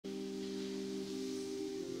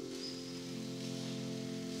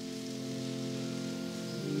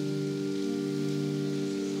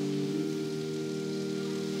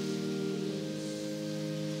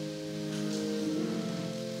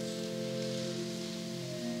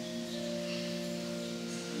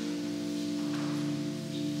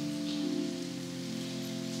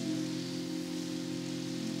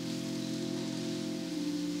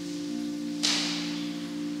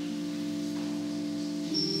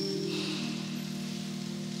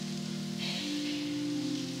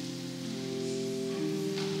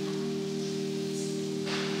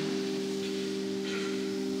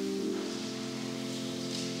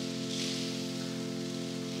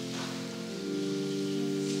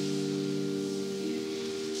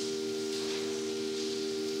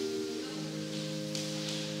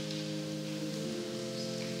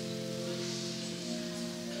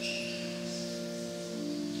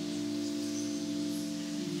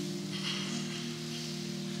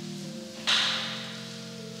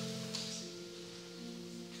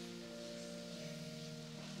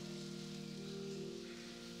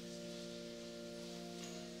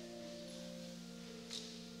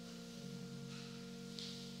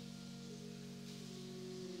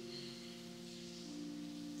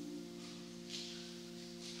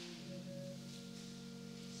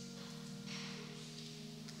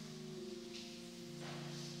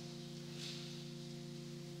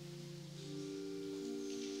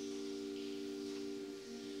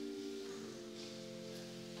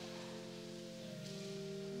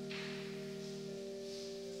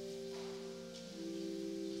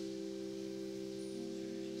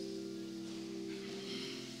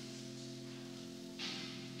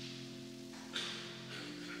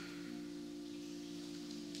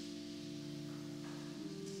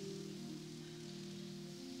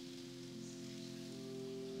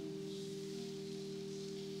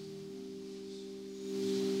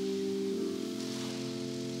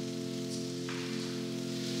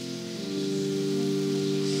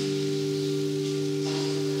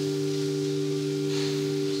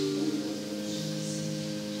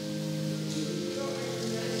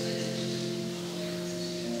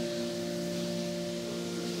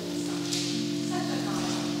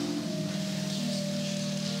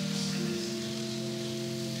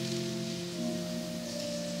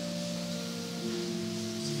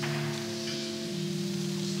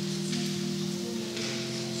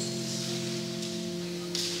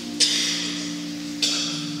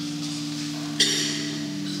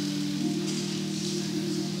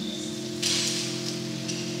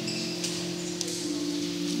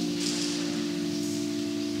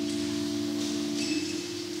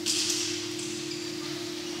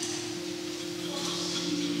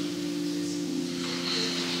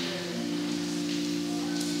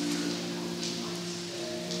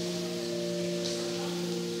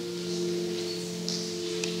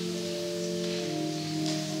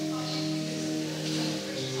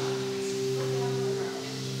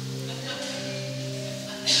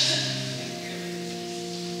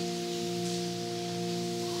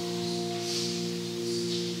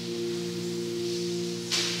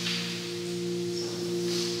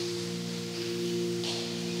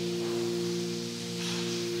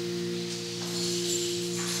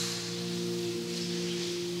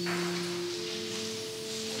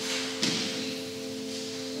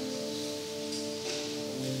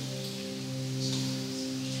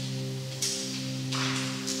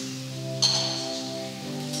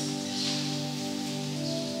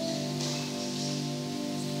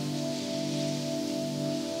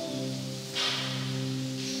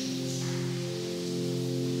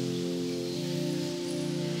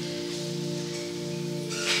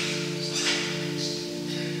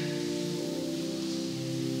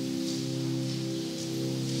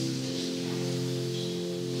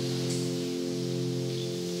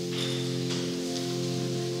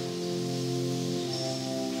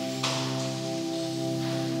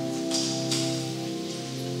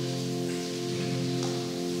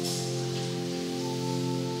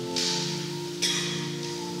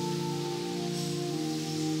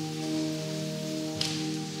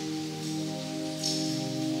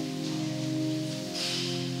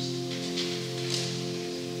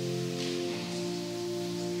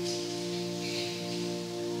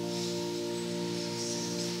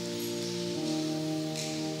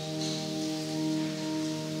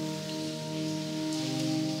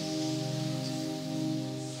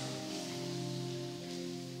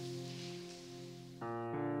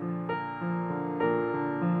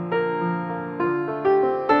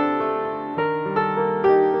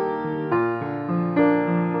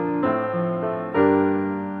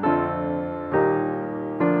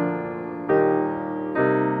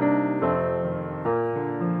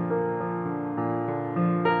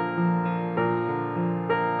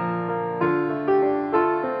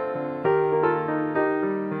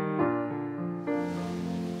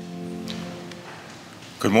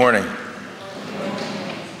Good morning.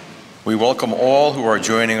 We welcome all who are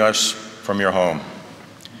joining us from your home.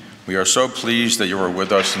 We are so pleased that you are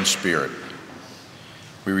with us in spirit.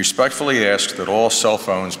 We respectfully ask that all cell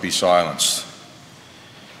phones be silenced.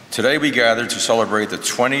 Today we gather to celebrate the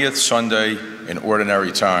 20th Sunday in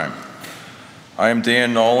Ordinary Time. I am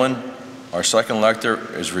Dan Nolan. Our second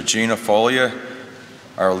lector is Regina Folia.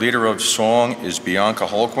 Our leader of song is Bianca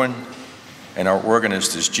Holquin, and our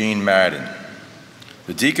organist is Jean Madden.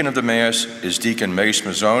 The deacon of the Mass is Deacon Mace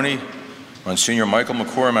Mazzoni. Monsignor Michael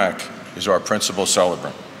McCormack is our principal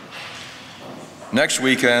celebrant. Next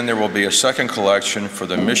weekend, there will be a second collection for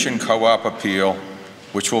the Mission Co-op Appeal,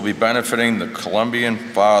 which will be benefiting the Colombian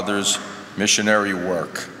Fathers' missionary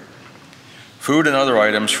work. Food and other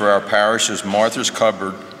items for our parish's Martha's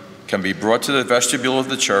Cupboard can be brought to the vestibule of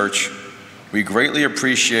the church. We greatly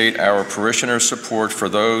appreciate our parishioners' support for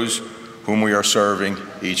those whom we are serving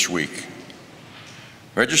each week.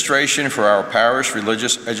 Registration for our parish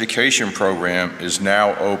religious education program is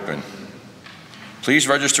now open. Please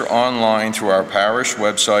register online through our parish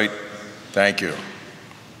website. Thank you.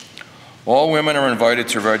 All women are invited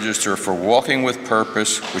to register for Walking with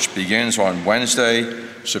Purpose, which begins on Wednesday,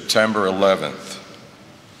 September 11th.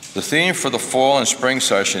 The theme for the fall and spring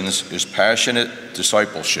sessions is Passionate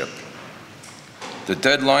Discipleship. The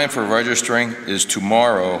deadline for registering is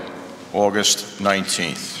tomorrow, August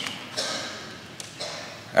 19th.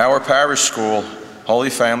 Our parish school, Holy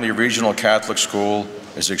Family Regional Catholic School,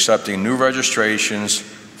 is accepting new registrations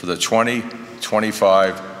for the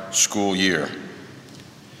 2025 school year.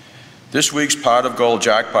 This week's Pot of Gold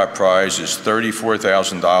jackpot prize is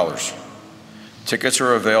 $34,000. Tickets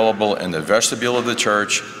are available in the vestibule of the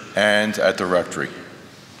church and at the rectory.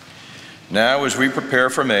 Now, as we prepare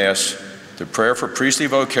for Mass, the prayer for priestly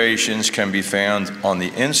vocations can be found on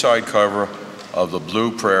the inside cover of the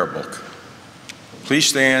blue prayer book. Please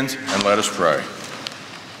stand and let us pray.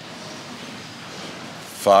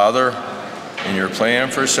 Father, in your plan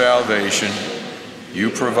for salvation, you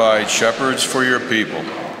provide shepherds for your people.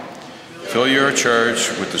 Fill your church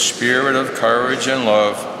with the spirit of courage and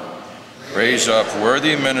love. Raise up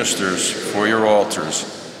worthy ministers for your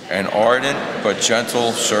altars and ardent but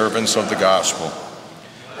gentle servants of the gospel.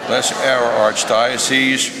 Bless our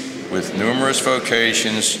archdiocese with numerous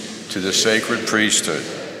vocations to the sacred priesthood.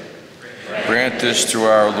 Grant this through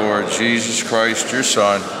our Lord Jesus Christ, your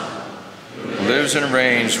Son, who lives and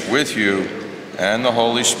reigns with you and the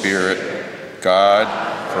Holy Spirit, God,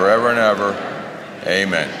 forever and ever.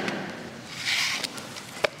 Amen.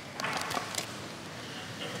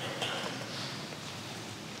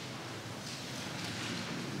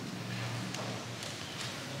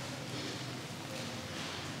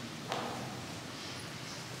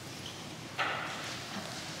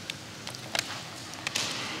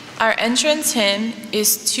 Our entrance hymn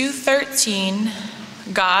is 213,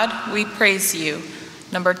 God, We Praise You,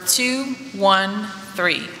 number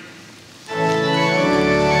 213.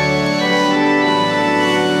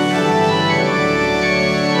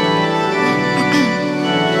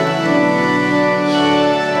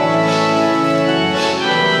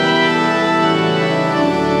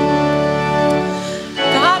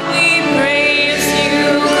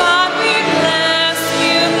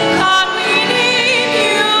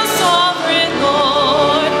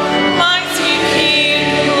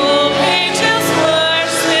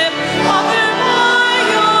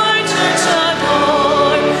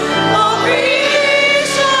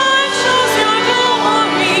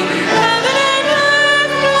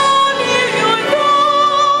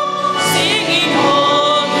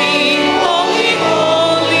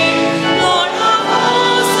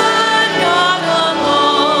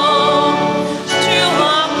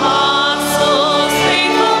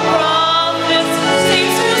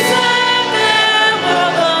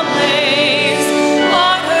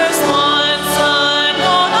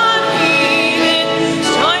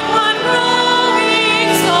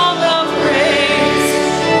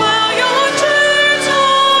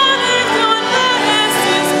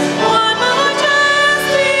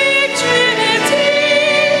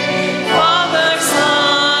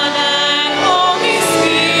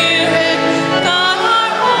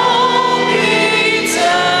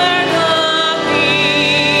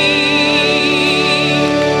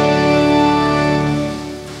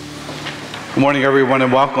 Good morning, everyone,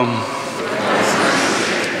 and welcome.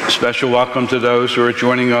 Special welcome to those who are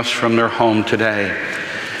joining us from their home today.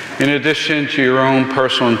 In addition to your own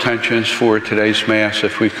personal intentions for today's Mass,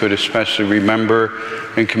 if we could especially remember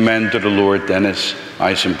and commend to the Lord Dennis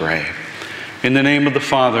Eisenbrave. In the name of the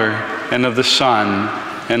Father, and of the Son,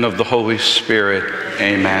 and of the Holy Spirit,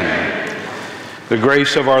 amen. The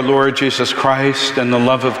grace of our Lord Jesus Christ and the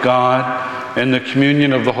love of God and the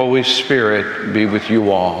communion of the Holy Spirit be with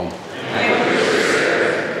you all.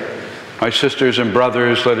 My sisters and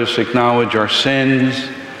brothers, let us acknowledge our sins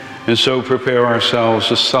and so prepare ourselves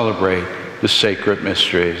to celebrate the sacred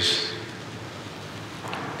mysteries.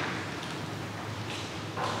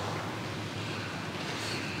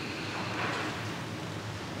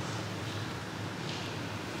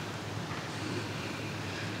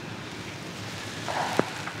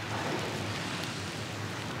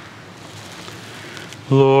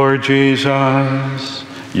 Lord Jesus,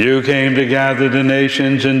 you came to gather the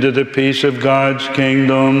nations into the peace of God's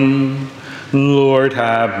kingdom. Lord,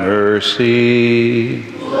 have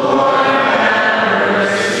mercy. Lord, have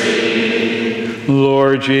mercy.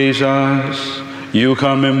 Lord Jesus, you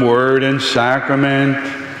come in word and sacrament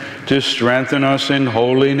to strengthen us in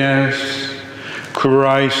holiness.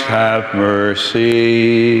 Christ, have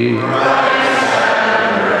mercy. Christ,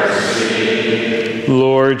 have mercy.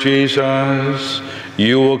 Lord Jesus,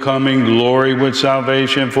 you will come in glory with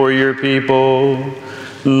salvation for your people.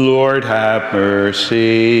 Lord, have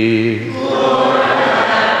mercy. Lord,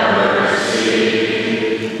 have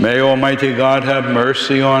mercy. May Almighty God have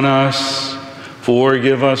mercy on us,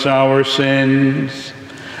 forgive us our sins,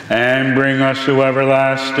 and bring us to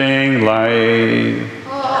everlasting life.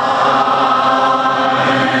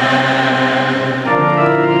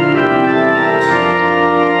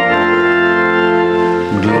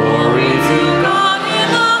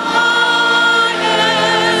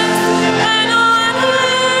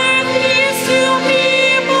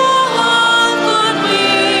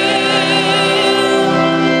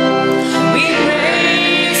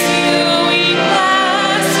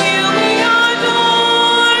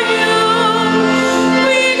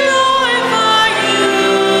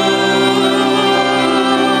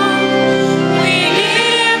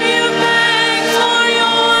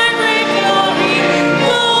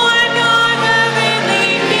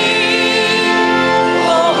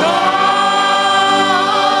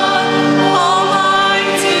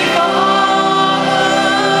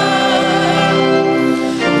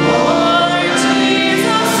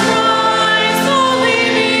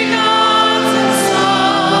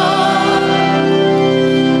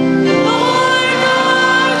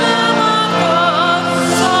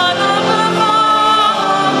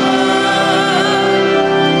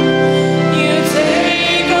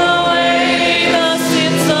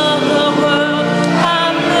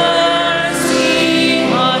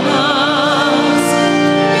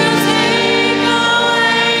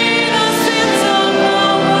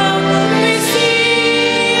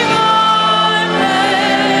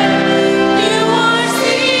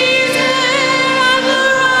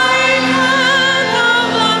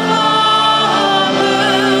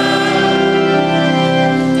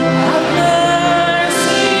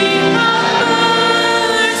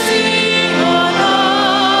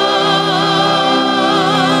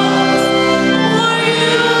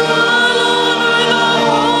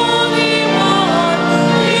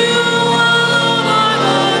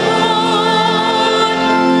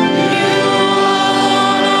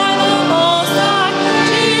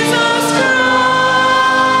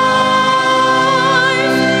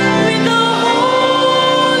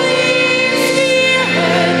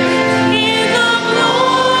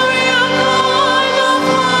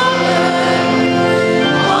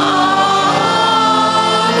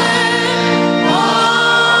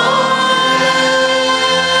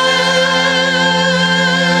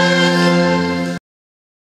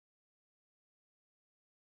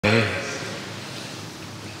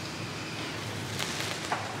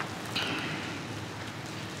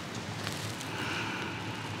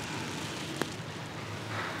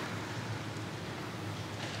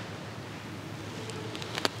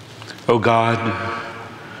 O God,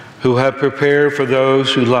 who have prepared for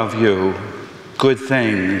those who love you good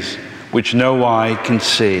things which no eye can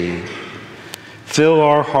see, fill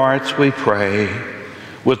our hearts, we pray,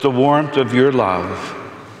 with the warmth of your love,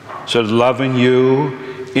 so that loving you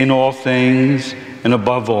in all things and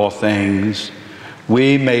above all things,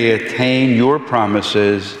 we may attain your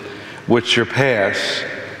promises which surpass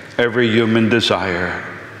every human desire.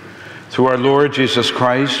 Through our Lord Jesus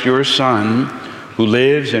Christ, your Son, who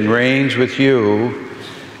lives and reigns with you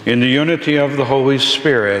in the unity of the Holy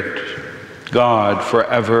Spirit, God,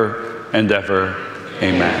 forever and ever.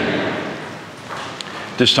 Amen.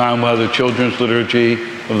 This time we'll have the Children's Liturgy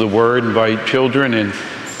of the Word. Invite children in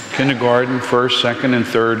kindergarten, first, second, and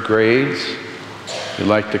third grades. If you'd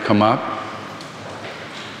like to come up.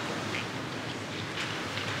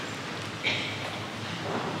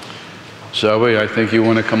 Zoe, I think you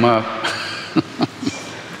want to come up.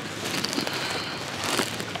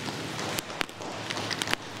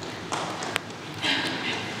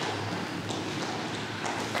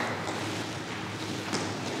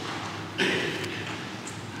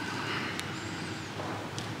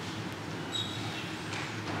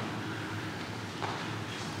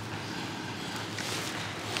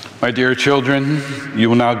 My dear children, you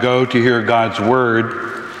will now go to hear God's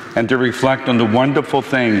word and to reflect on the wonderful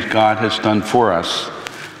things God has done for us.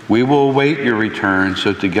 We will await your return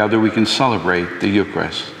so together we can celebrate the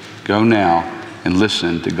Eucharist. Go now and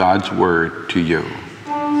listen to God's word to you.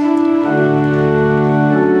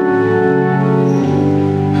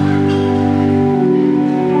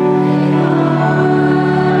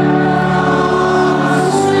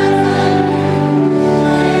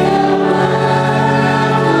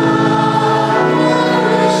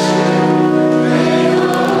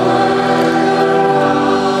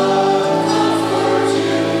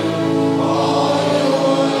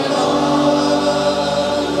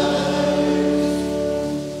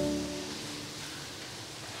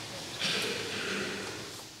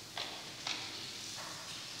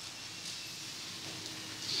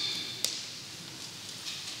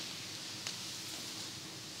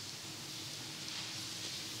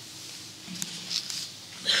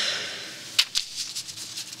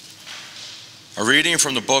 A reading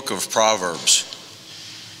from the book of Proverbs.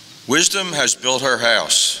 Wisdom has built her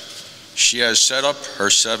house. She has set up her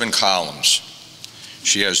 7 columns.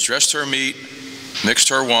 She has dressed her meat, mixed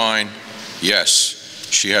her wine. Yes,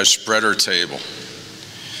 she has spread her table.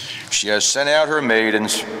 She has sent out her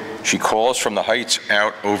maidens. She calls from the heights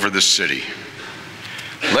out over the city.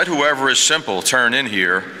 Let whoever is simple turn in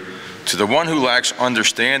here. To the one who lacks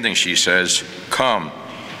understanding, she says, come,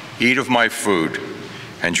 eat of my food,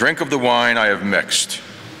 and drink of the wine I have mixed.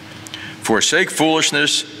 Forsake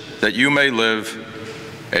foolishness, that you may live.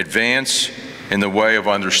 Advance in the way of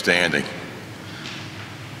understanding.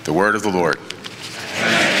 The word of the Lord.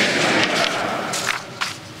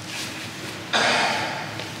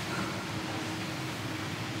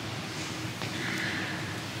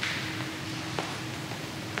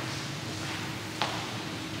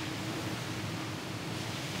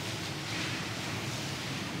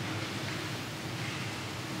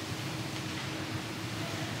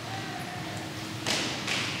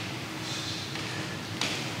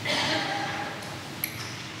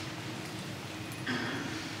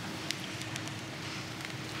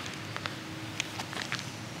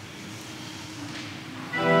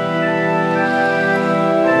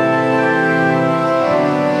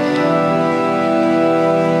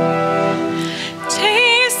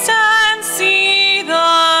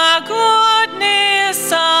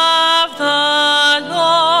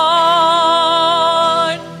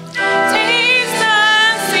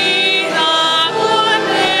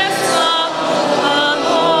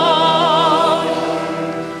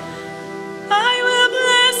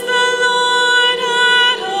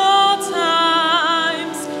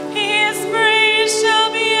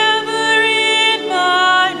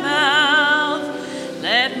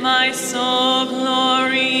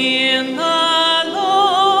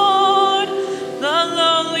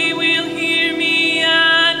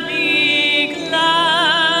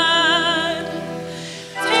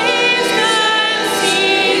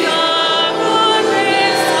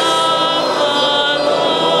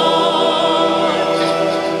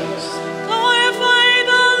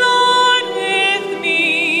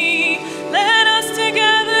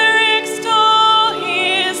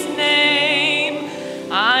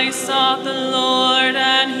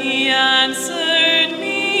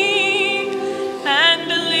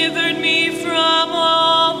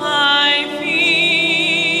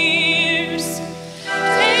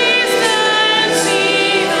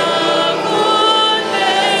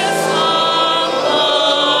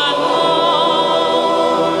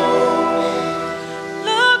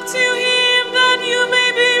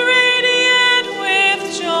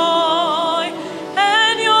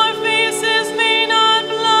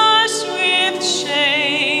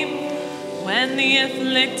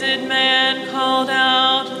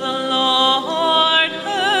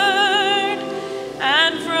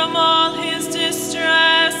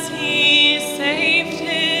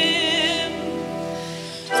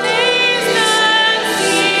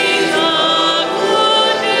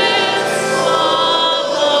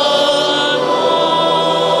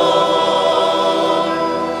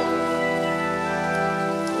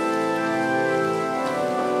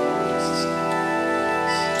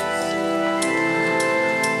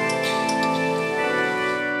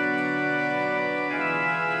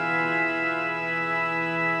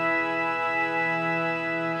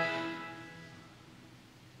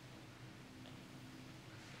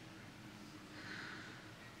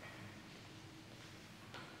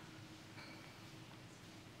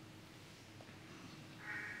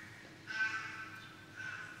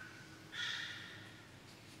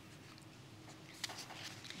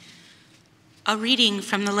 A reading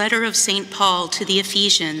from the letter of St. Paul to the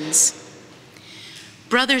Ephesians.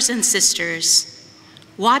 Brothers and sisters,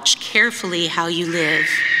 watch carefully how you live,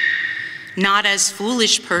 not as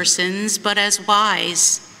foolish persons, but as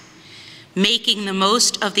wise, making the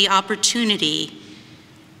most of the opportunity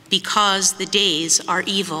because the days are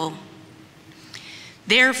evil.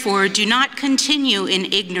 Therefore, do not continue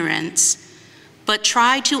in ignorance, but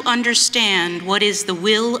try to understand what is the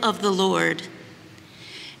will of the Lord.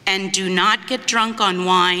 And do not get drunk on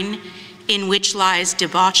wine, in which lies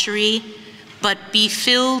debauchery, but be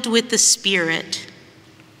filled with the Spirit,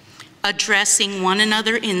 addressing one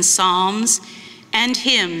another in psalms and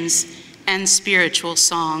hymns and spiritual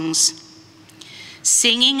songs,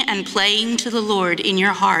 singing and playing to the Lord in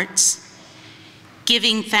your hearts,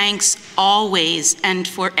 giving thanks always and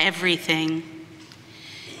for everything,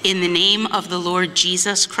 in the name of the Lord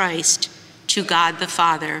Jesus Christ, to God the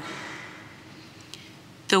Father.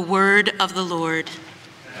 The word of the Lord.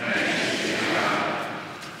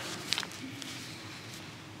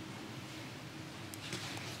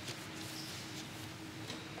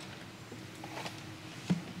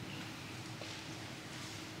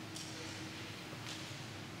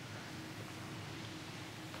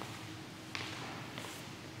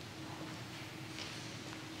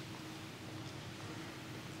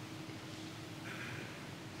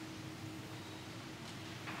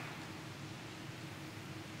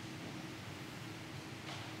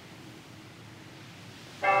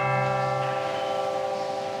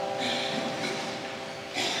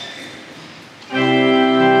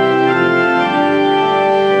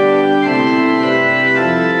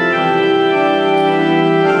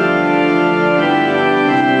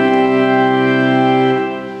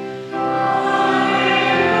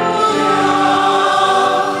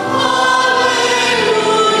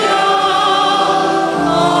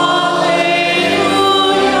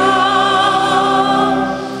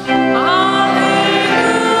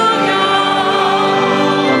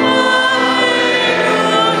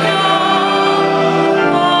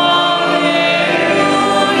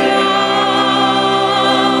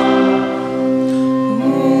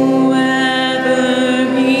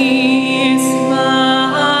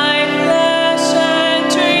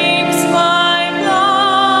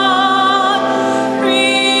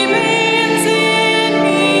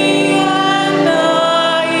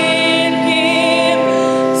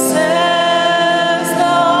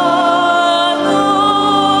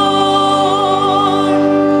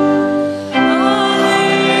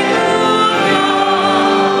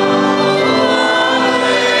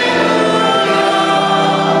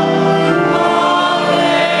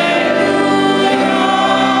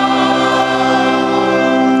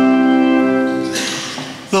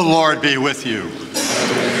 The Lord be with you.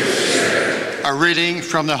 A reading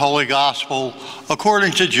from the Holy Gospel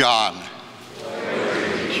according to John.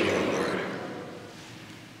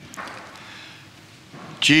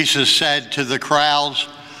 Jesus said to the crowds,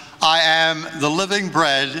 I am the living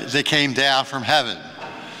bread that came down from heaven.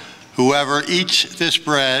 Whoever eats this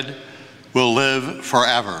bread will live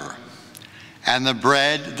forever. And the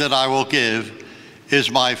bread that I will give is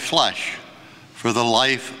my flesh for the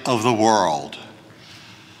life of the world.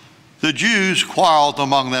 The Jews quarreled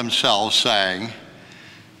among themselves, saying,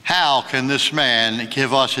 how can this man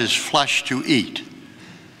give us his flesh to eat?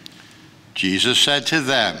 Jesus said to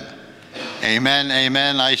them, amen,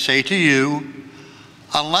 amen, I say to you,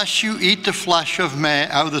 unless you eat the flesh of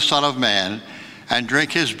the Son of Man and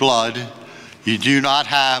drink his blood, you do not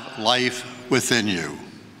have life within you.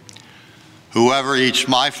 Whoever eats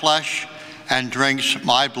my flesh and drinks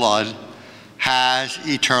my blood has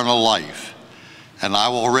eternal life, and I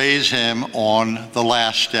will raise him on the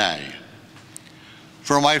last day.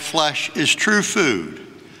 For my flesh is true food,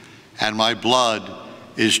 and my blood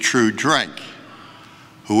is true drink.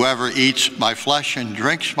 Whoever eats my flesh and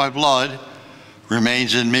drinks my blood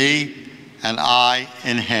remains in me, and I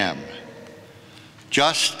in him.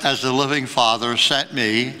 Just as the living Father sent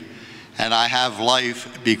me, and I have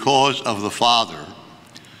life because of the Father,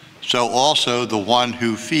 so also the one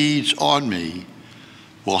who feeds on me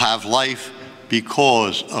will have life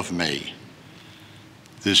because of me.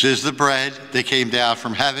 This is the bread that came down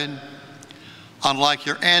from heaven. Unlike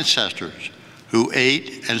your ancestors who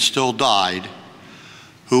ate and still died,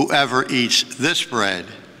 whoever eats this bread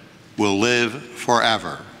will live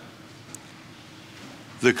forever.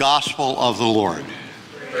 The Gospel of the Lord.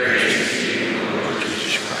 Praise to you, Lord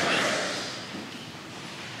Jesus Christ.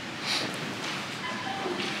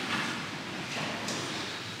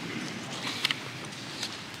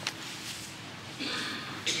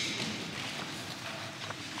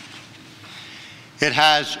 It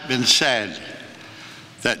has been said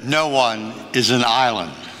that no one is an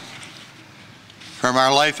island. From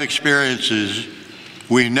our life experiences,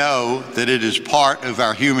 We know that it is part of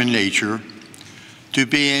our human nature to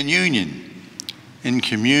be in union, in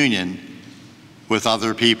communion with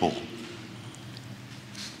other people.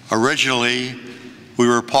 Originally, we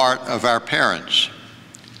were part of our parents.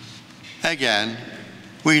 Again,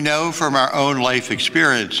 we know from our own life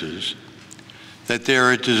experiences that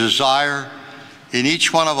there is a desire in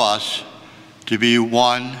each one of us to be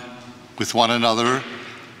one with one another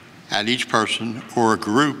and each person or a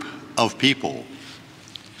group of people.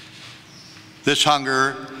 This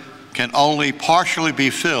hunger can only partially be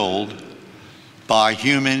filled by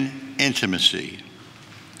human intimacy.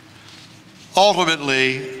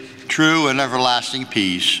 Ultimately, true and everlasting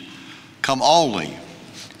peace come only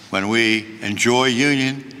when we enjoy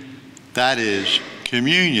union, that is,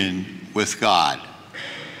 communion with God.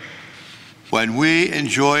 When we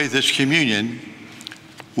enjoy this communion,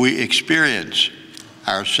 we experience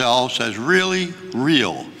ourselves as really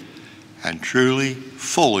real and truly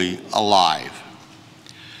fully alive.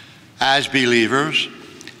 As believers,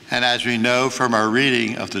 and as we know from our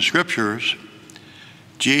reading of the scriptures,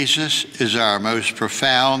 Jesus is our most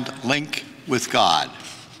profound link with God.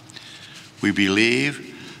 We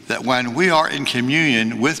believe that when we are in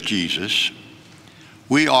communion with Jesus,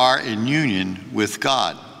 we are in union with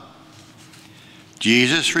God.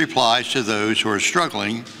 Jesus replies to those who are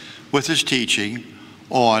struggling with his teaching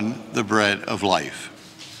on the bread of life.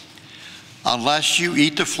 Unless you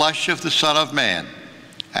eat the flesh of the Son of Man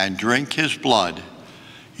and drink his blood,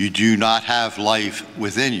 you do not have life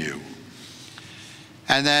within you.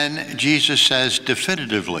 And then Jesus says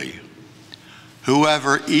definitively,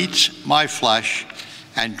 whoever eats my flesh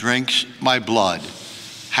and drinks my blood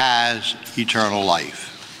has eternal life.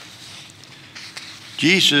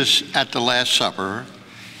 Jesus, at the Last Supper,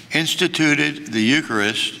 instituted the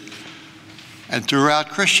Eucharist, and throughout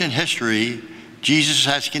Christian history, Jesus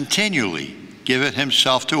has continually given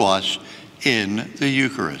himself to us in the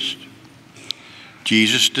Eucharist.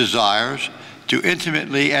 Jesus desires to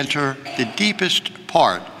intimately enter the deepest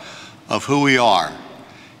part of who we are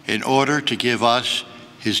in order to give us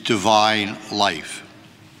his divine life.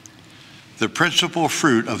 The principal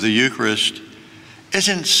fruit of the Eucharist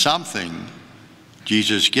isn't something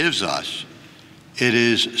Jesus gives us. It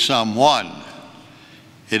is someone.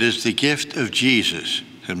 It is the gift of Jesus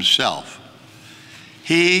himself.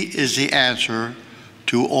 He is the answer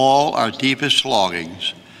to all our deepest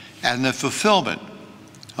longings and the fulfillment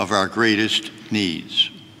of our greatest needs.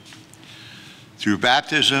 Through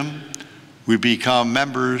baptism, we become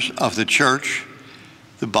members of the church,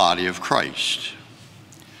 the body of Christ.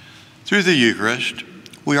 Through the Eucharist,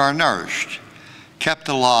 we are nourished, kept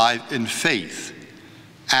alive in faith,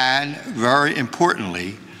 and very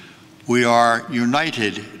importantly, we are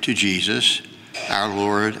united to Jesus, our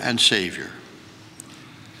Lord and Savior.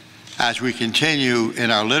 As we continue in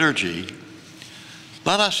our liturgy,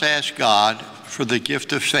 let us ask God for the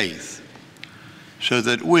gift of faith so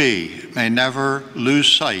that we may never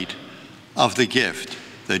lose sight of the gift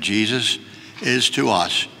that Jesus is to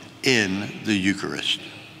us in the Eucharist.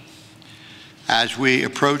 As we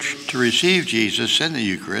approach to receive Jesus in the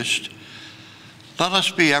Eucharist, let us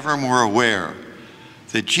be ever more aware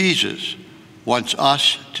that Jesus wants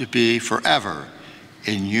us to be forever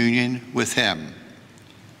in union with him,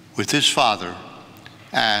 with his Father,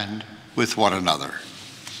 and with one another.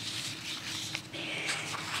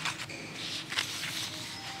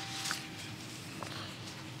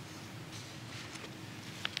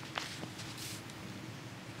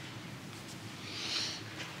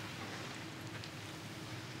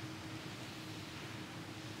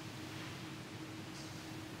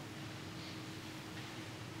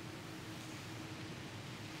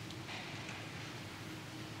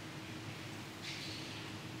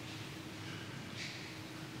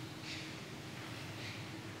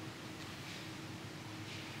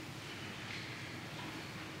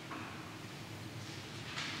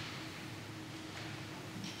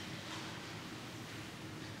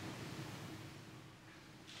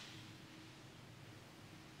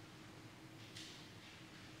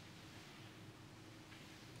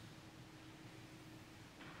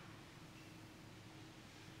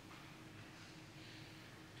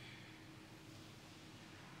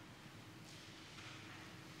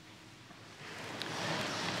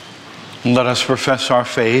 Let us profess our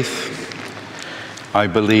faith. I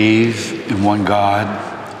believe in one God,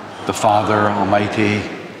 the Father Almighty,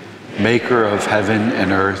 maker of heaven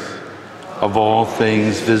and earth, of all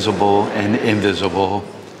things visible and invisible.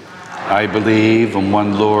 I believe in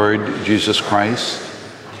one Lord Jesus Christ,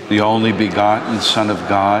 the only begotten Son of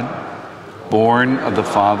God, born of the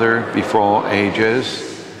Father before all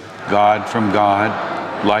ages, God from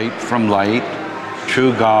God, light from light,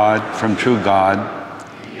 true God from true God,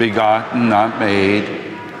 begotten, not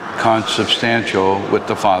made, consubstantial with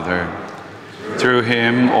the Father. Through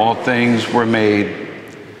him all things were made.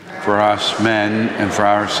 For us men and for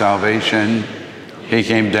our salvation, he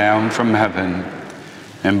came down from heaven,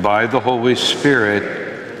 and by the Holy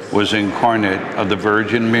Spirit was incarnate of the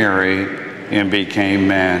Virgin Mary and became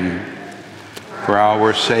man. For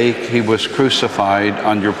our sake he was crucified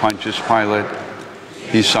under Pontius Pilate.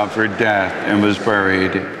 He suffered death and was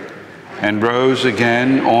buried, and rose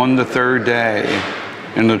again on the third day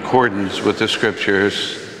in accordance with the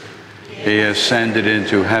Scriptures. He ascended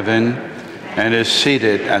into heaven and is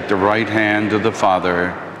seated at the right hand of the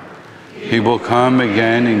Father. He will come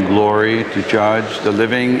again in glory to judge the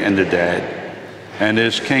living and the dead, and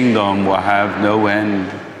his kingdom will have no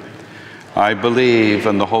end. I believe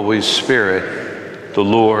in the Holy Spirit, the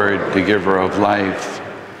Lord, the giver of life,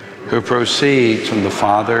 who proceeds from the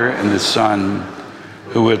Father and the Son,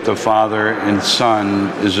 who with the Father and Son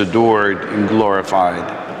is adored and glorified,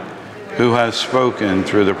 who has spoken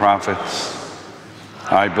through the prophets.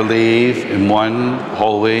 I believe in one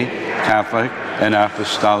holy, Catholic, and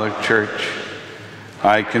Apostolic Church.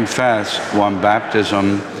 I confess one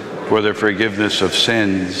baptism for the forgiveness of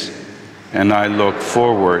sins, and I look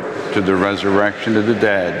forward to the resurrection of the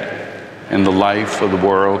dead and the life of the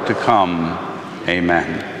world to come.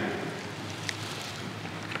 Amen.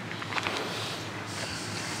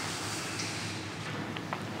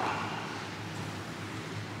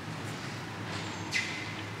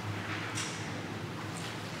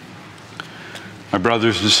 My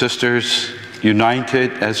brothers and sisters,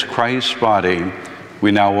 united as Christ's body,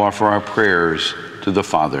 we now offer our prayers to the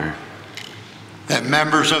Father. That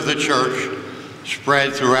members of the Church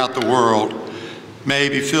spread throughout the world may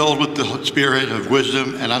be filled with the spirit of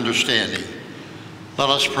wisdom and understanding. Let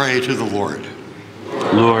us pray to the Lord.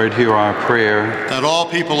 Lord, hear our prayer. That all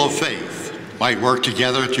people of faith might work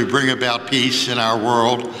together to bring about peace in our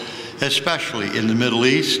world, especially in the Middle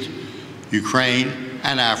East, Ukraine,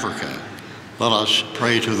 and Africa. Let us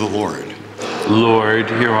pray to the Lord. Lord,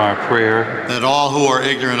 hear our prayer. That all who are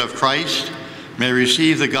ignorant of Christ may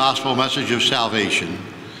receive the gospel message of salvation.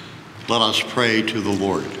 Let us pray to the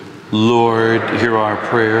Lord. Lord, hear our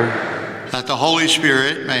prayer. That the Holy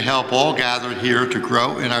Spirit may help all gathered here to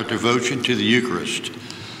grow in our devotion to the Eucharist.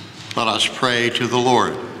 Let us pray to the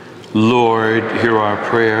Lord. Lord, hear our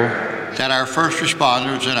prayer. That our first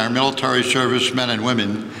responders and our military service men and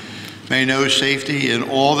women may know safety in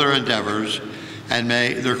all their endeavors, and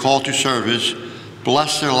may their call to service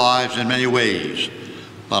bless their lives in many ways.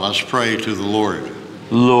 Let us pray to the Lord.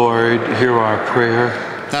 Lord, hear our prayer.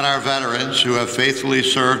 That our veterans who have faithfully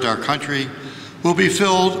served our country will be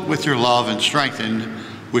filled with your love and strengthened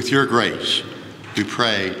with your grace. We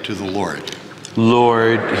pray to the Lord.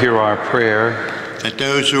 Lord, hear our prayer. That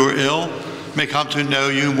those who are ill may come to know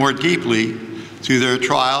you more deeply through their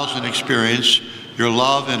trials and experience your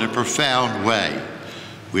love in a profound way.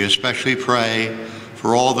 We especially pray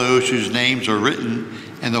for all those whose names are written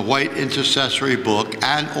in the White Intercessory Book,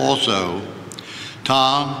 and also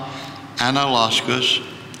Tom Analoskus,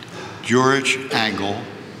 George Angle,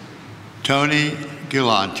 Tony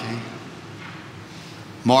Gilanti,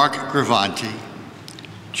 Mark Gravanti,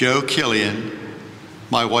 Joe Killian,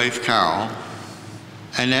 my wife Carol,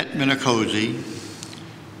 Annette Minicosi,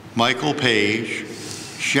 Michael Page,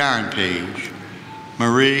 Sharon Page,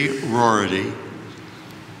 Marie Rorty,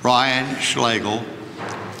 Ryan Schlegel,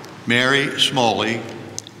 Mary Smalley,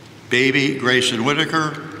 baby Grayson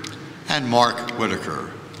Whitaker, and Mark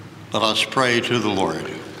Whitaker. Let us pray to the Lord.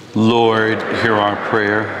 Lord, hear our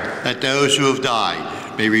prayer. That those who have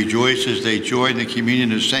died may rejoice as they join the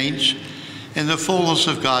communion of saints in the fullness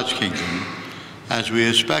of God's kingdom, as we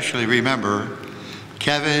especially remember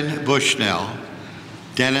Kevin Bushnell,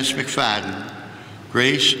 Dennis McFadden,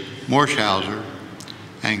 Grace Morshauser,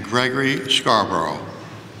 and Gregory Scarborough.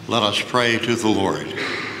 Let us pray to the Lord.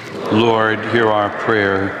 Lord, hear our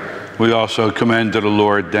prayer. We also commend to the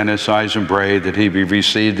Lord Dennis Eisenbray, that he be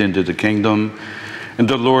received into the kingdom, and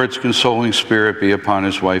the Lord's consoling spirit be upon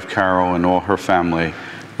his wife Carol and all her family.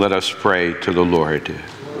 Let us pray to the Lord.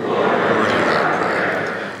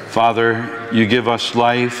 Father, you give us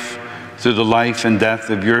life through the life and death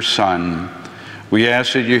of your Son. We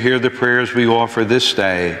ask that you hear the prayers we offer this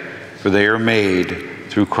day, for they are made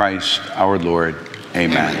through Christ our Lord.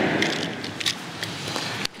 Amen.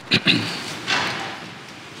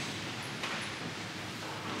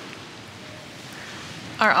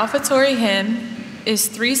 Our offertory hymn is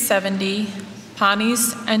 370,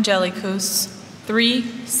 Panis Angelicus,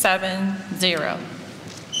 370.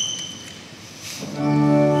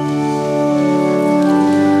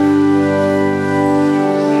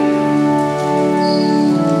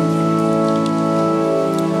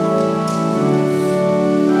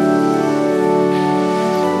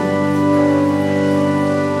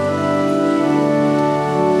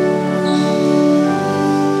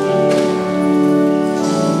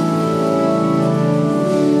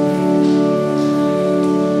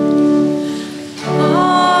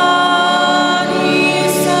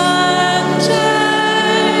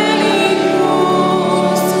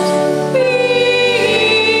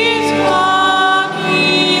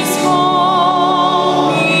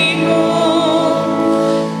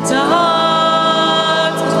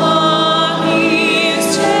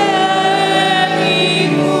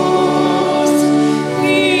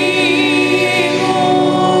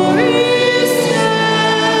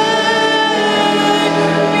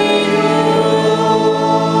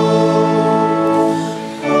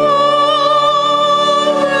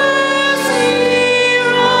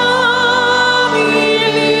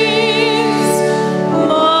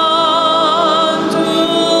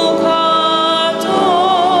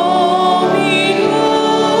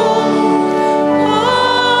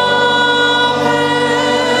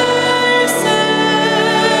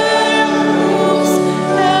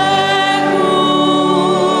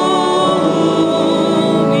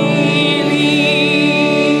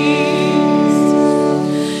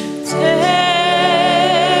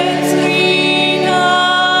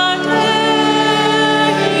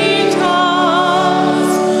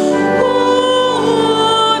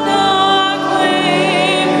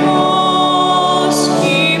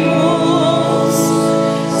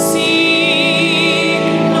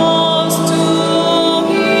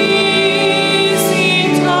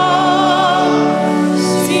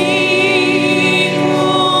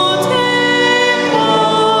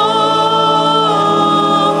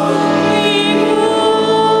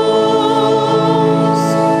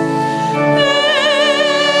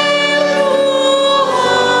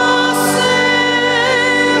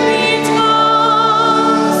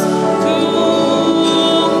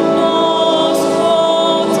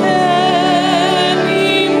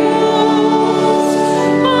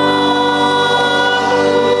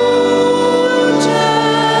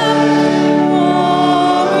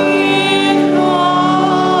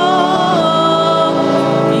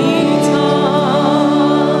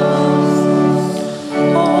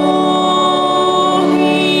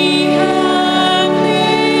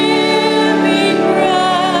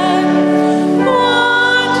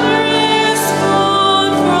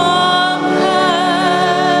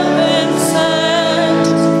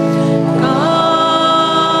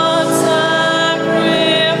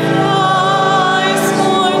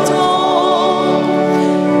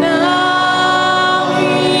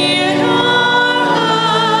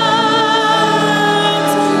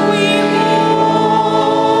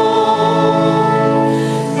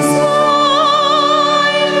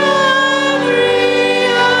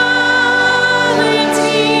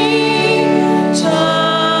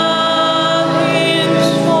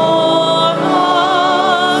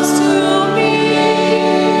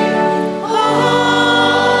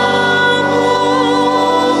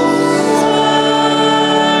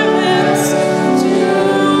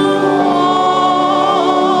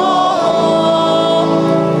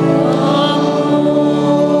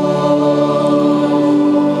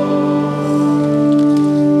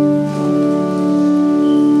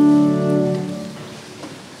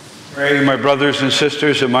 brothers and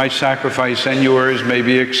sisters, that my sacrifice and yours may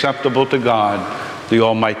be acceptable to God, the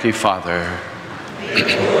Almighty Father.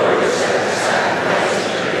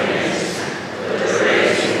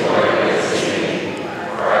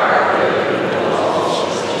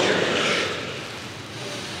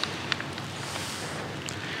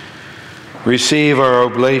 Receive our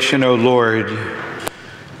oblation, O Lord,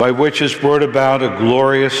 by which is brought about a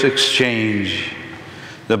glorious exchange,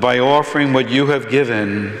 that by offering what you have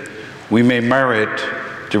given, we may merit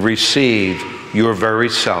to receive your very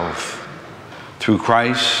self. Through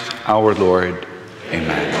Christ our Lord.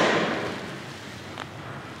 Amen.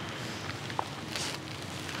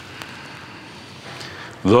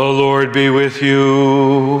 The Lord be with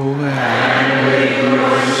you. And with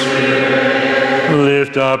your spirit.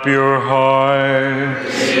 Lift up your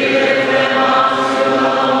hearts.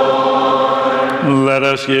 Let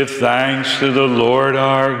us give thanks to the Lord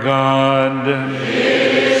our God.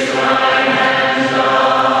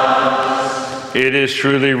 It is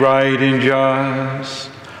truly right and just,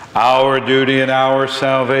 our duty and our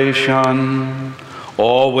salvation,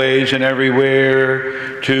 always and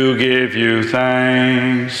everywhere to give you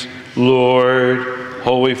thanks, Lord,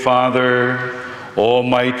 Holy Father,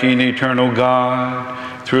 Almighty and eternal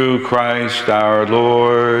God, through Christ our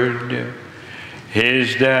Lord.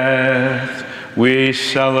 His death we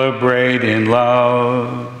celebrate in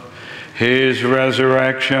love. His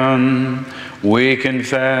resurrection we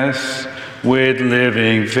confess with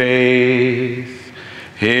living faith.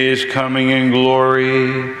 His coming in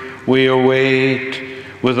glory we await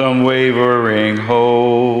with unwavering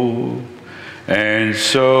hope. And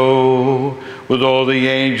so, with all the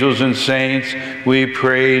angels and saints, we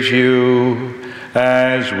praise you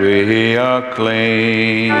as we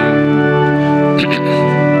acclaim.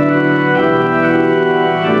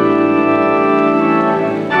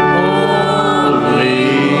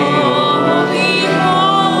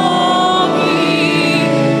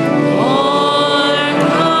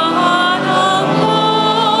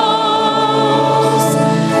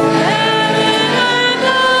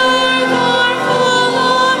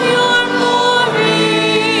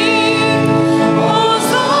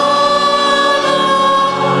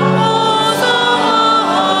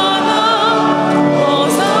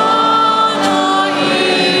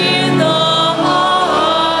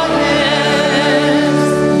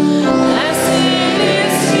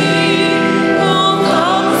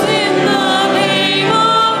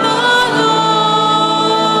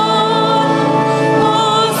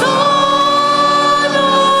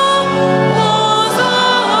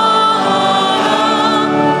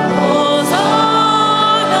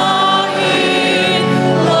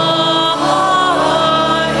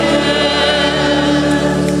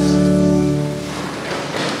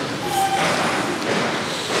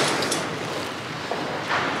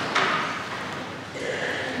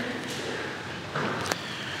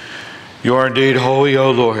 You are indeed holy,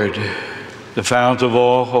 O Lord, the fount of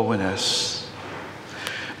all holiness.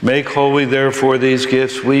 Make holy, therefore, these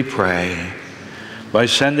gifts, we pray, by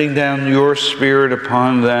sending down your Spirit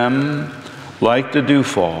upon them like the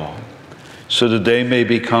dewfall, so that they may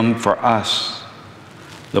become for us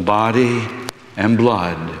the body and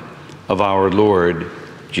blood of our Lord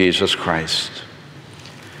Jesus Christ.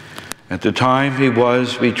 At the time he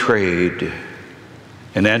was betrayed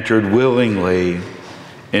and entered willingly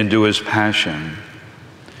into his passion,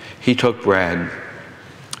 he took bread,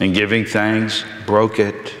 and giving thanks, broke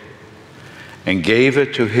it, and gave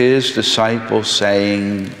it to his disciples,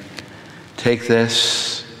 saying, "Take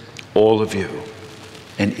this, all of you,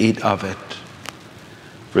 and eat of it,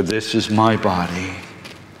 for this is my body,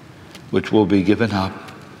 which will be given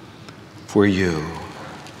up for you."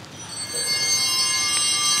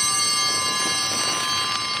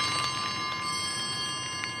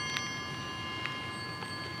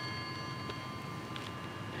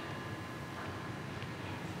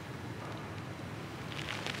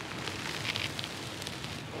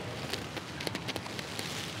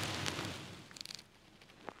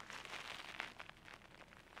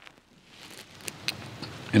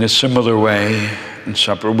 In a similar way, when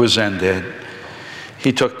supper was ended,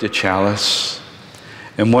 he took the chalice,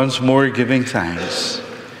 and once more giving thanks,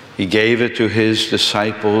 he gave it to his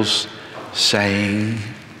disciples, saying,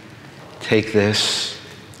 "Take this,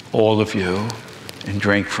 all of you, and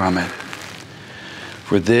drink from it.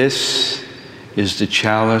 For this is the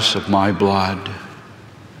chalice of my blood,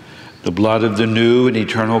 the blood of the new and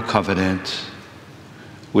eternal covenant,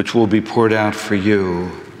 which will be poured out for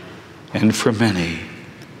you and for many,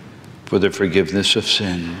 for the forgiveness of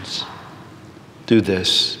sins. Do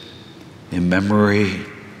this in memory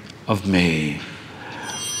of me."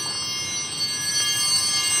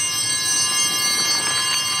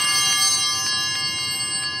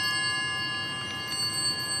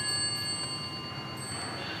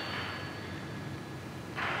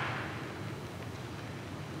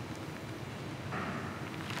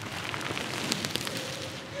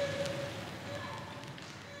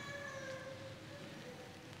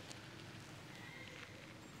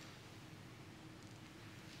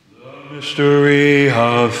 Mystery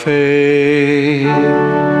of faith.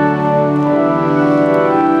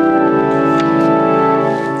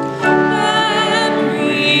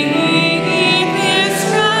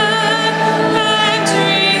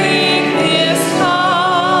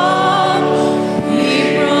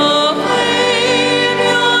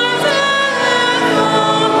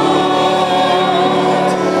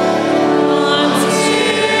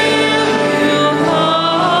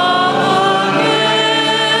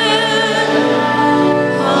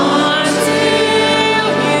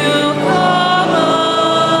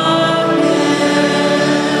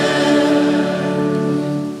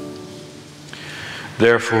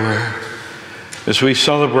 Therefore, as we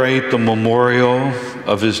celebrate the memorial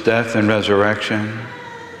of his death and resurrection,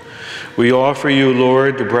 we offer you,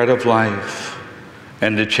 Lord, the bread of life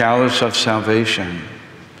and the chalice of salvation,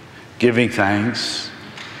 giving thanks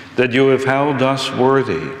that you have held us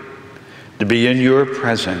worthy to be in your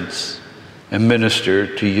presence and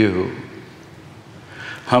minister to you.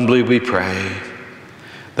 Humbly we pray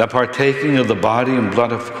that partaking of the body and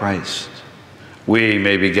blood of Christ, we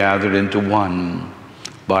may be gathered into one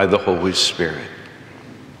by the Holy Spirit.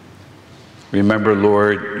 Remember,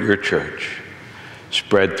 Lord, your church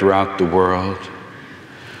spread throughout the world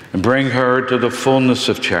and bring her to the fullness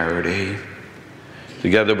of charity,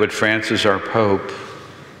 together with Francis, our Pope,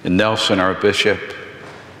 and Nelson, our Bishop,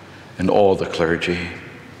 and all the clergy.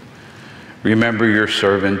 Remember your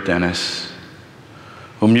servant Dennis,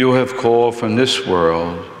 whom you have called from this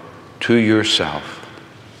world to yourself.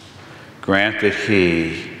 Grant that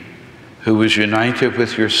he, who was united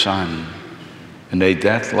with your Son in a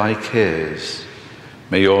death like his,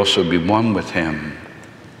 may also be one with him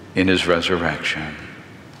in his resurrection.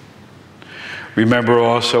 Remember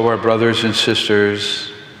also our brothers and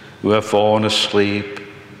sisters who have fallen asleep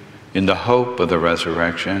in the hope of the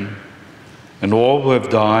resurrection, and all who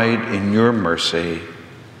have died in your mercy.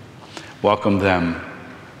 Welcome them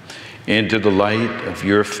into the light of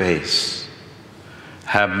your face.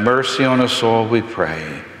 Have mercy on us all, we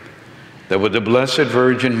pray, that with the Blessed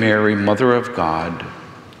Virgin Mary, Mother of God,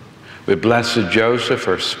 with blessed Joseph,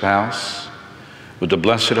 her spouse, with the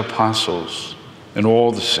blessed apostles and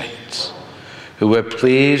all the saints who have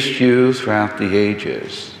pleased you throughout the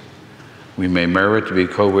ages, we may merit to be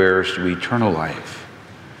co-heirs to eternal life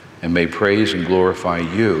and may praise and glorify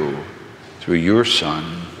you through your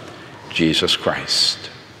Son, Jesus Christ.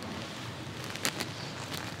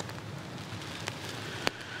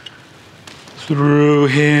 Through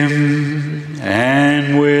him,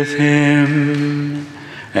 and with him,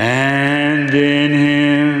 and in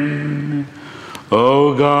him,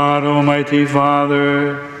 O God, Almighty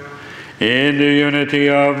Father, in the unity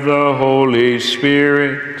of the Holy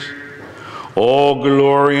Spirit, all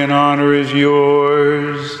glory and honor is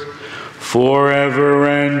yours, forever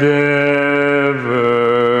and ever.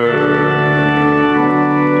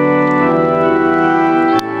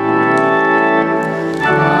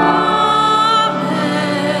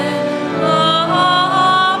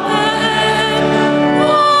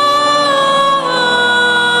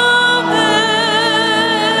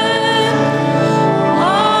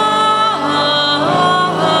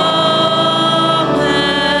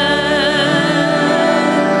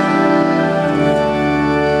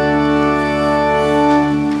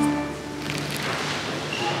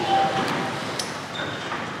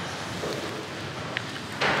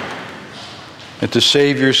 At the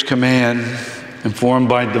Savior's command, informed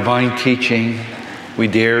by divine teaching, we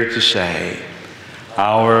dare to say,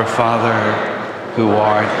 Our Father, who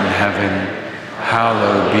art in heaven,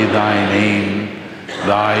 hallowed be thy name.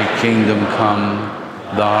 Thy kingdom come,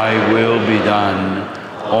 thy will be done,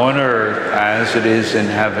 on earth as it is in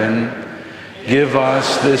heaven. Give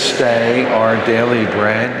us this day our daily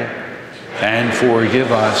bread, and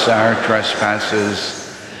forgive us our trespasses,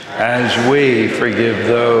 as we forgive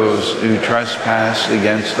those who trespass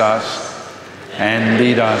against us. And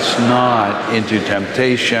lead us not into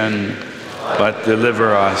temptation, but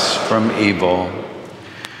deliver us from evil.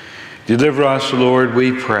 Deliver us, Lord,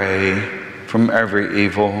 we pray, from every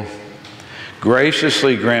evil.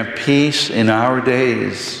 Graciously grant peace in our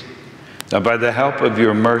days, that by the help of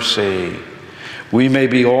your mercy, we may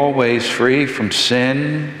be always free from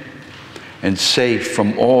sin and safe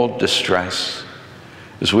from all distress,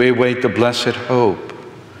 as we await the blessed hope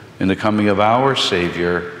in the coming of our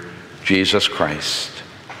Savior, Jesus Christ.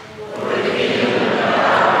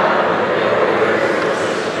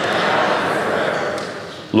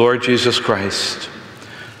 Lord Jesus Christ,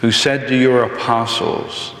 who said to your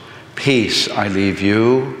apostles, Peace I leave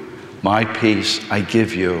you, my peace I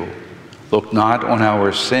give you. Look not on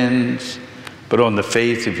our sins, but on the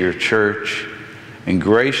faith of your church, and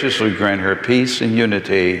graciously grant her peace and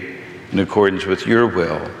unity in accordance with your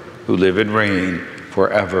will, who live and reign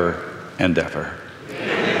forever and ever.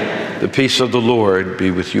 Amen. The peace of the Lord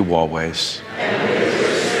be with you always. And with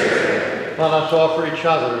your spirit. Let us offer each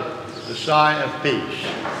other the sign of peace.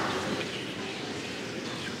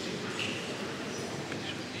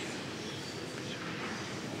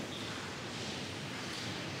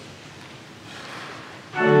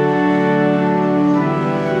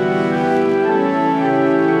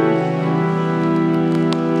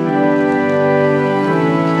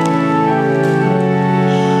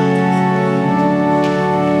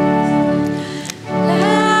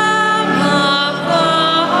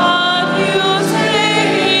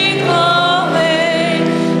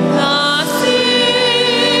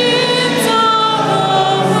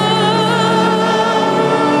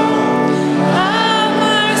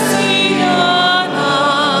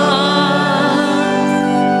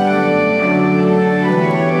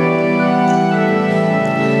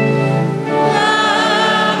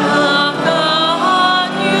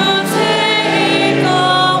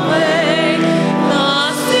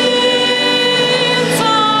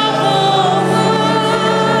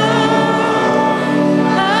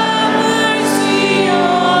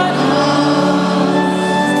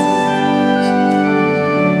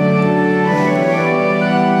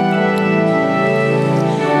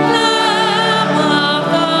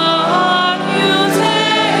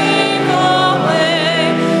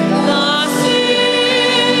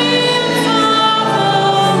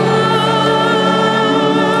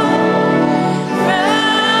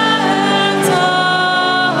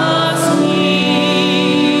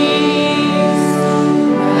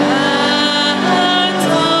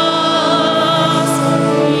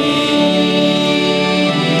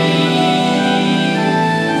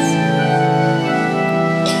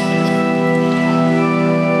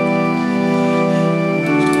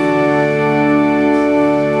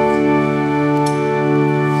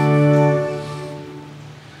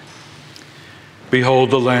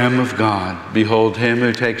 Behold the Lamb of God. Behold him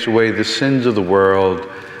who takes away the sins of the world.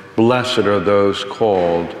 Blessed are those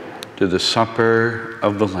called to the supper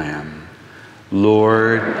of the Lamb.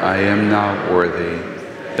 Lord, I am not worthy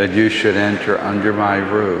that you should enter under my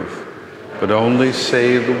roof, but only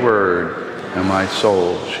say the word, and my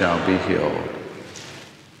soul shall be healed.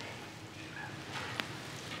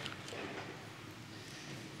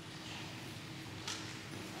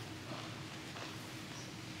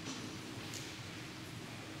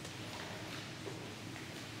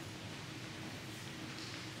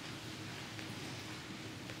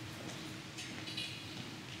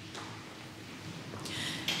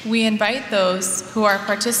 We invite those who are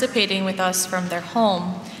participating with us from their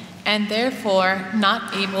home and therefore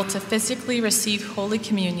not able to physically receive Holy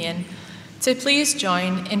Communion to please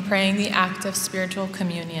join in praying the act of spiritual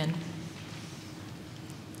communion.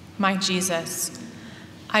 My Jesus,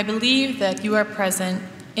 I believe that you are present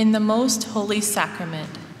in the most holy sacrament.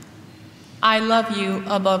 I love you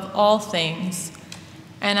above all things,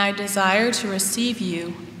 and I desire to receive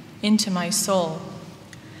you into my soul.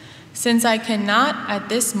 Since I cannot at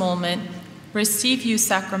this moment receive you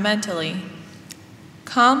sacramentally,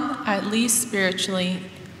 come at least spiritually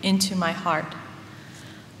into my heart.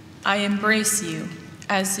 I embrace you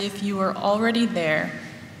as if you were already there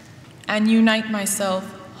and unite myself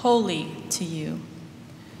wholly to you.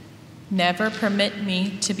 Never permit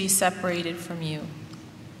me to be separated from you.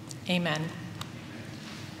 Amen.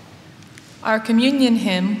 Our communion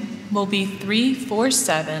hymn will be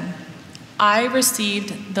 347. I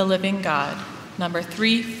received the living God, number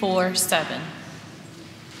 347.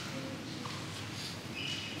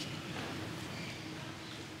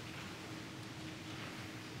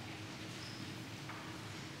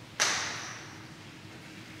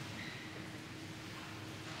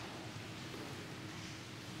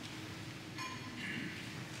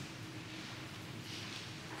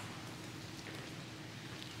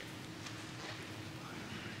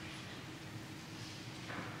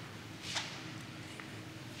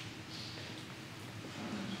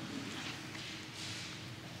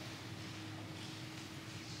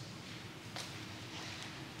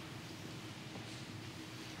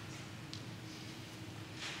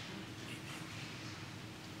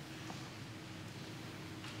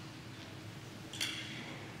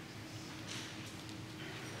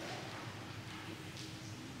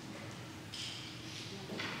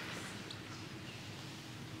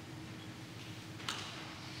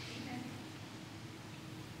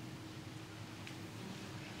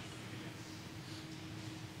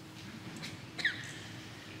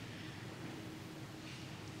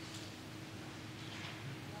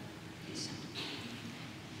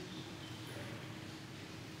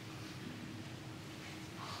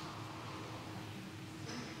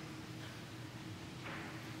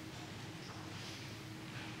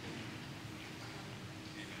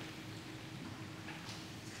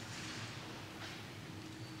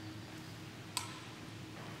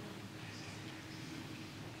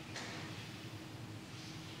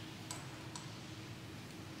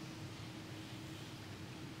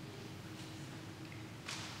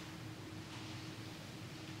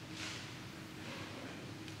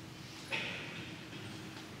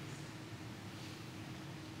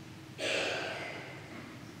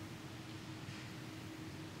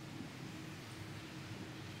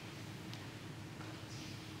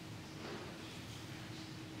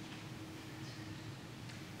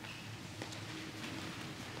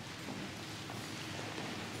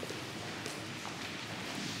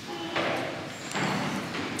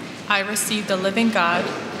 I receive the living God,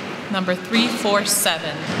 number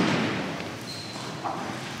 347.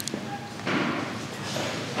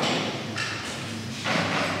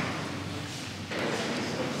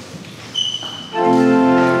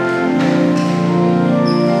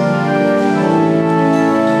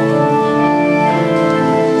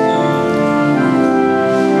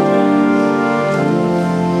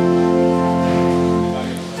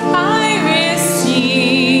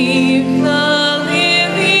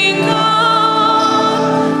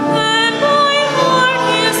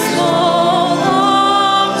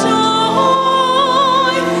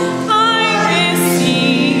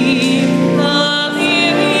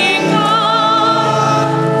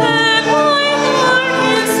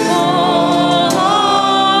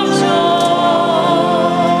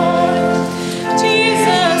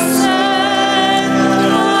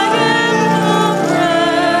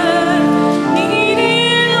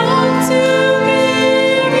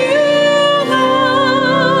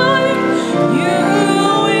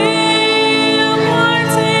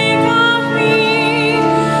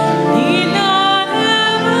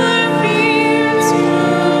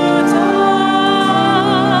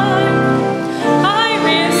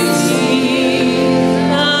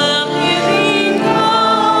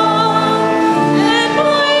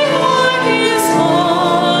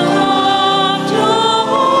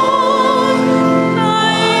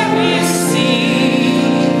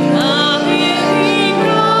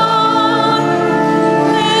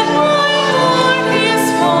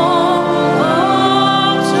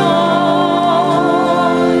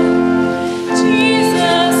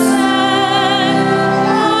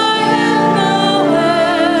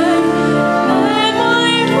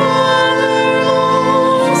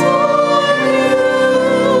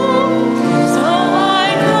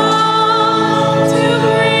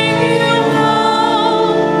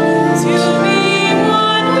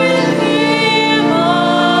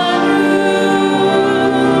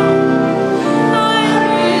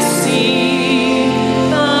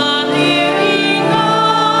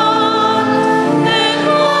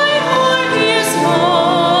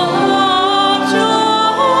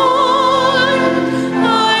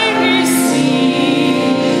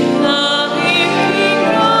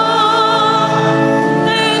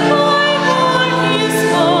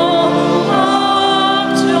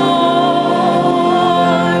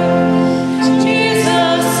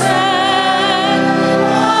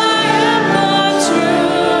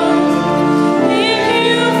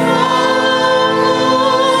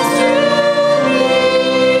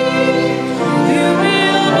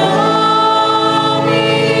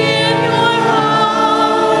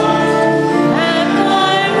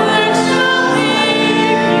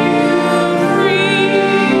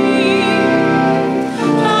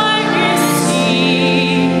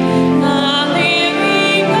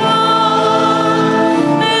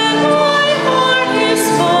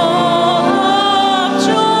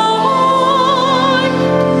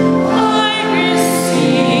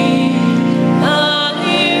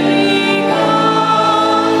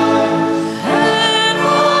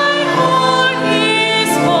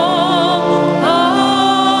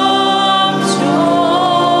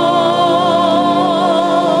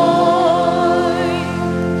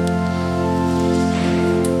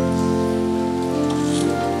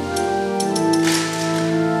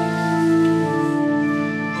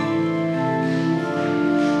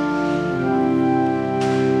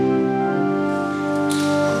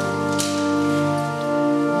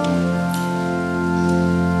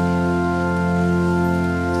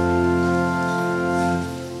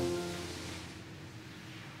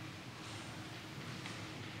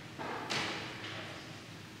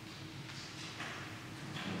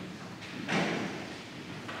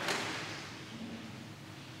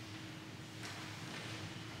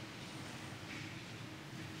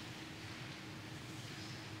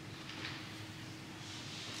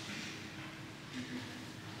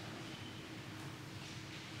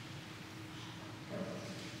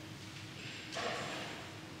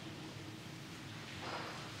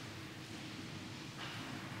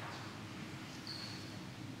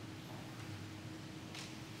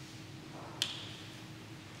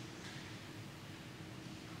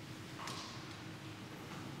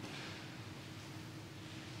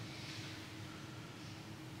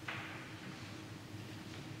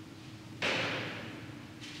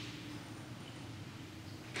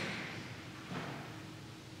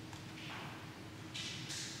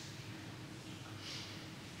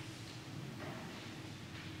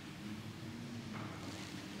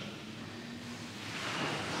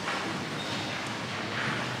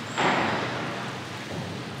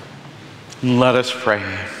 Let us pray.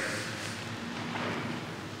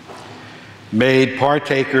 Made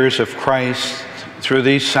partakers of Christ through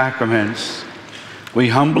these sacraments, we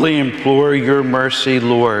humbly implore your mercy,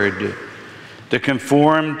 Lord, to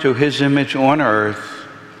conform to his image on earth,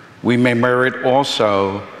 we may merit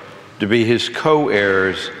also to be his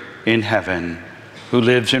co-heirs in heaven, who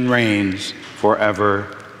lives and reigns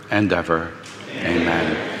forever and ever.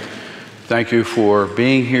 Amen. Thank you for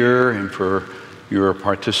being here and for your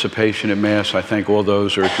participation in Mass. I thank all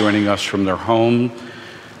those who are joining us from their home.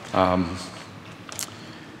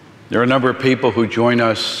 There are a number of people who join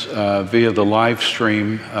us via the live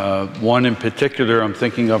stream. One in particular I'm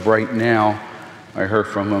thinking of right now. I heard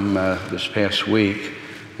from him this past week,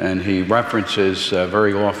 and he references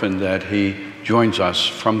very often that he joins us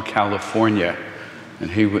from California. And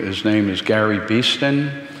his name is Gary Beeston.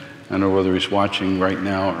 I don't know whether he's watching right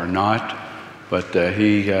now or not, but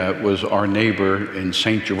he was our neighbor in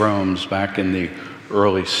St. Jerome's back in the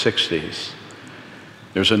early 60s.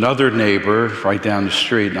 There's another neighbor right down the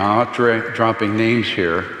street. Now, I'm not dropping names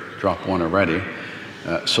here, dropped one already.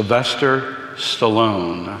 Sylvester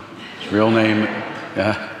Stallone. His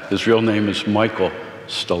real name is Michael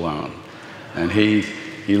Stallone. And he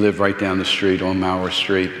lived right down the street on Mauer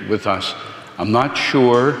Street with us. I'm not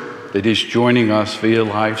sure that he's joining us via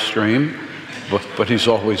live stream, but he's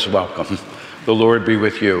always welcome. The Lord be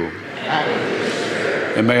with you.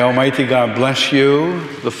 And may Almighty God bless you,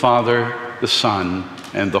 the Father, the Son,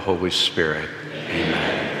 and the Holy Spirit.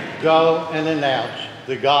 Amen. Go and announce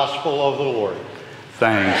the gospel of the Lord.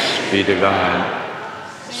 Thanks be to God.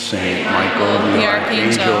 Saint Michael, the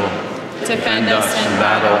Archangel, defend us in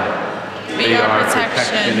battle. Be our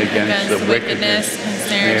protection against the wickedness and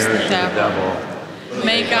snares of the devil.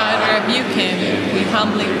 May God rebuke him, we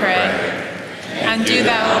humbly pray. And do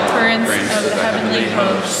thou, Prince of the heavenly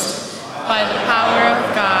host, by the power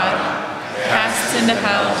of God, cast into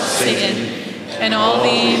hell Satan and all the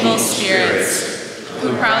evil spirits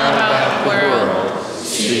who prowl about the world,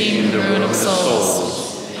 seeking the ruin of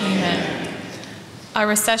souls. Amen. Our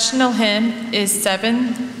recessional hymn is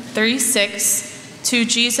 736, To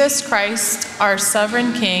Jesus Christ, our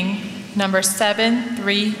Sovereign King, number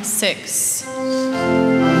 736.